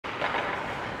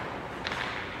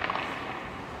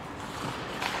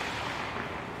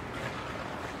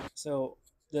So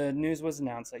the news was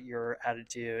announced that you're added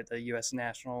to the U.S.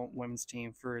 national women's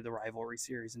team for the Rivalry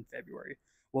Series in February.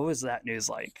 What was that news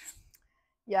like?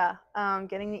 Yeah,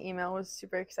 getting the email was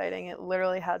super exciting. It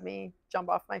literally had me jump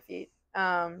off my feet.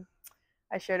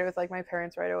 I shared it with like my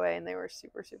parents right away, and they were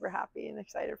super, super happy and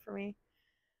excited for me.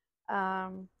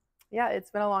 Um, yeah, it's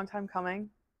been a long time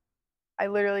coming. I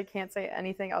literally can't say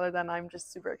anything other than I'm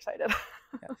just super excited.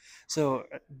 Yeah. So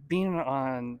being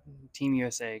on Team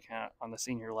USA kind of on the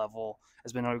senior level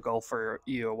has been a goal for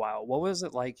you a while. What was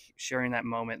it like sharing that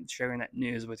moment, sharing that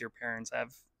news with your parents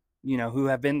who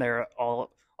have been there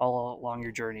all along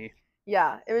your journey?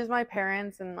 Yeah, it was my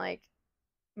parents and like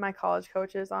my college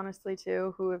coaches, honestly,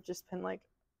 too, who have just been like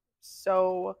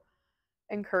so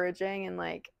encouraging and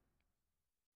like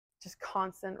just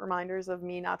constant reminders of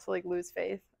me not to like lose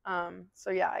faith.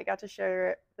 So yeah, I got to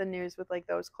share the news with like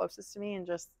those closest to me and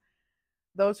just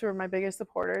those who were my biggest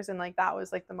supporters, and like that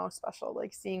was like the most special,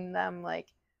 like seeing them like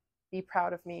be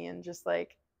proud of me and just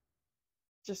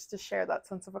to share that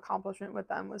sense of accomplishment with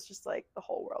them was just like the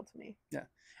whole world to me. Yeah.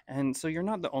 And so you're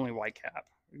not the only Whitecap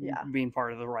Yeah. being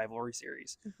part of the Rivalry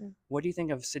Series. Hmm. What do you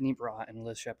think of Sydney Bra and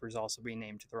Liz Shepard's also being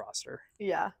named to the roster?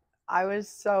 Yeah, I was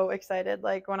so excited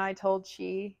like when I told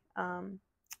she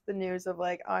the news of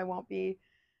like, oh, I won't be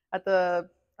at the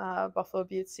Buffalo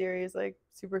Butte series, like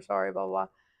super sorry, blah blah blah.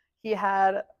 He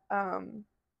had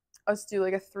us do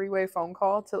like a three-way phone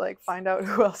call to like find out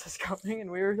who else is coming,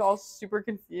 and we were all super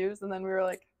confused, and then we were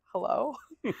like, hello.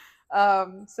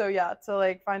 So yeah, to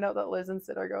like find out that Liz and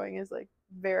Sid are going is like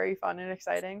very fun and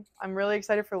exciting. I'm really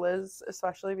excited for Liz,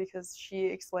 especially because she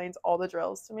explains all the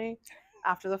drills to me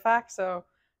after the fact. So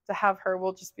to have her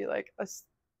will just be like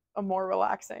a more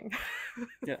relaxing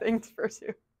Yeah. thing to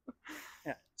pursue.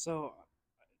 Yeah. So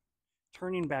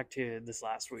turning back to this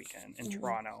last weekend in Mhm.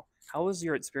 Toronto, how was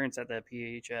your experience at the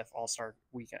PHF All-Star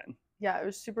Weekend? Yeah, it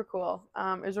was super cool.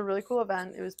 It was a really cool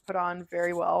event. It was put on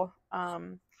very well,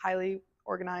 highly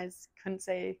organized. Couldn't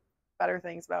say better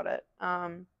things about it.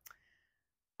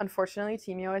 Unfortunately,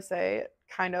 Team USA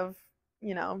kind of,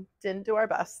 didn't do our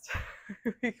best.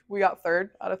 We got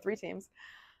third out of three teams.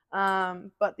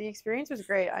 But the experience was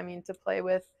great. I mean, to play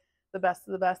with the best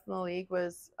of the best in the league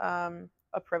was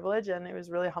a privilege, and it was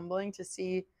really humbling to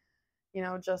see,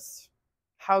 just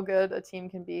how good a team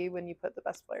can be when you put the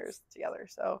best players together.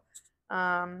 So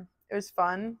it was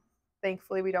fun.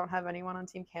 Thankfully, we don't have anyone on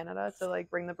Team Canada to like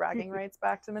bring the bragging rights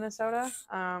back to Minnesota.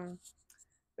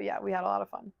 But yeah, we had a lot of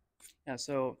fun. Yeah,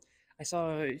 so I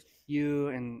saw you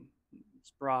and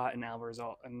Sprat and Alvarez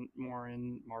and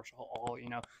Morin, Marshall all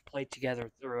played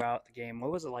together throughout the game.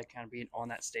 What was it like kind of being on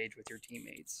that stage with your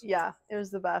teammates? Yeah, it was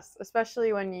the best,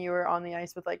 especially when you were on the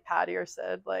ice with like Patty or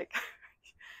Sid. Like,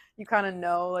 you kind of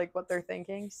know like what they're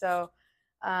thinking. So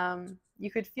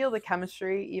you could feel the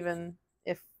chemistry even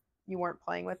if you weren't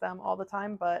playing with them all the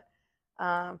time. But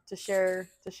to share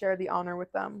the honor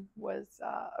with them was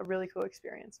a really cool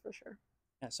experience for sure.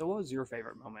 Yeah, so what was your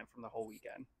favorite moment from the whole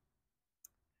weekend?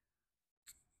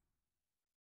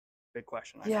 Big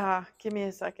question, I know. Yeah, give me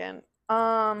a second.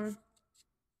 Um,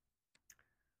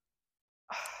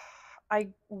 I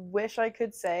wish I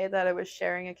could say that I was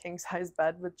sharing a king size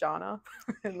bed with Jonna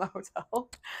in the hotel,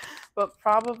 but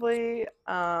probably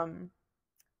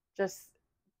just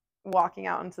walking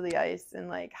out into the ice and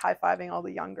like high fiving all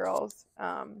the young girls,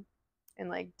 and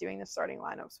like doing the starting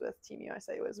lineups with Team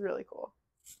USA was really cool.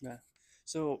 Yeah.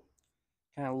 So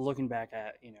kind of looking back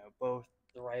at, both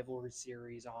the rivalry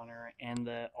series honor and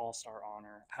the all-star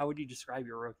honor, how would you describe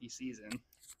your rookie season?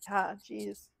 Yeah,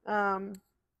 geez.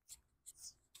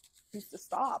 Needs to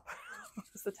stop.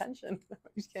 What's the tension? I'm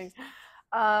just kidding.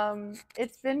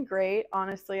 It's been great.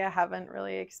 Honestly, I haven't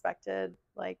really expected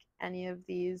like any of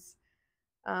these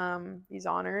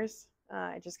honors.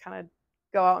 I just kind of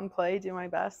go out and play, do my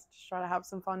best, just try to have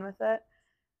some fun with it.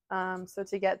 So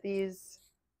to get these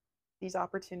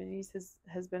opportunities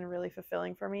has been really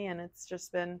fulfilling for me, and it's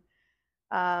just been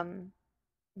um,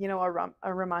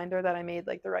 a reminder that I made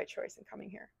like the right choice in coming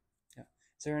here. Yeah.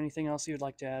 Is there anything else you'd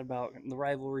like to add about the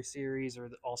rivalry series or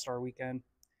the all-star weekend?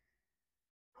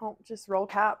 Oh, just roll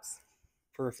caps.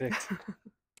 Perfect.